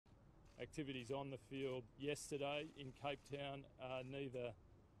activities on the field yesterday in Cape Town are neither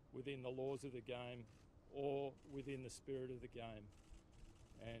within the laws of the game or within the spirit of the game.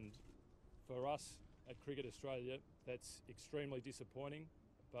 And for us at Cricket Australia, that's extremely disappointing,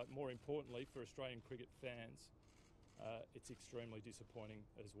 but more importantly for Australian cricket fans, it's extremely disappointing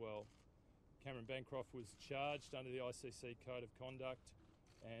as well. Cameron Bancroft was charged under the ICC Code of Conduct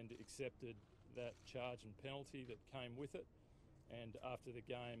and accepted that charge and penalty that came with it. And after the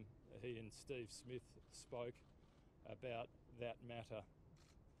game, he and Steve Smith spoke about that matter.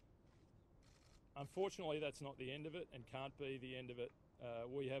 Unfortunately, that's not the end of it and can't be the end of it.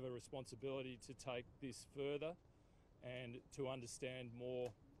 We have a responsibility to take this further and to understand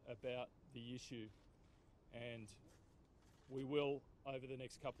more about the issue. And we will, over the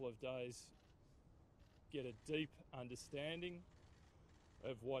next couple of days, get a deep understanding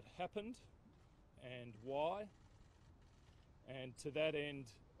of what happened and why. And to that end,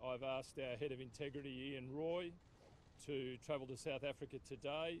 I've asked our Head of Integrity, Ian Roy, to travel to South Africa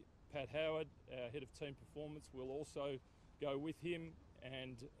today. Pat Howard, our Head of Team Performance, will also go with him,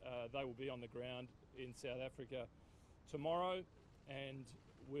 and they will be on the ground in South Africa tomorrow. And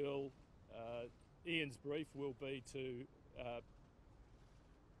Ian's brief will be to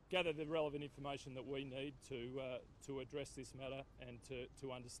gather the relevant information that we need to address this matter and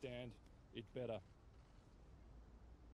to understand it better.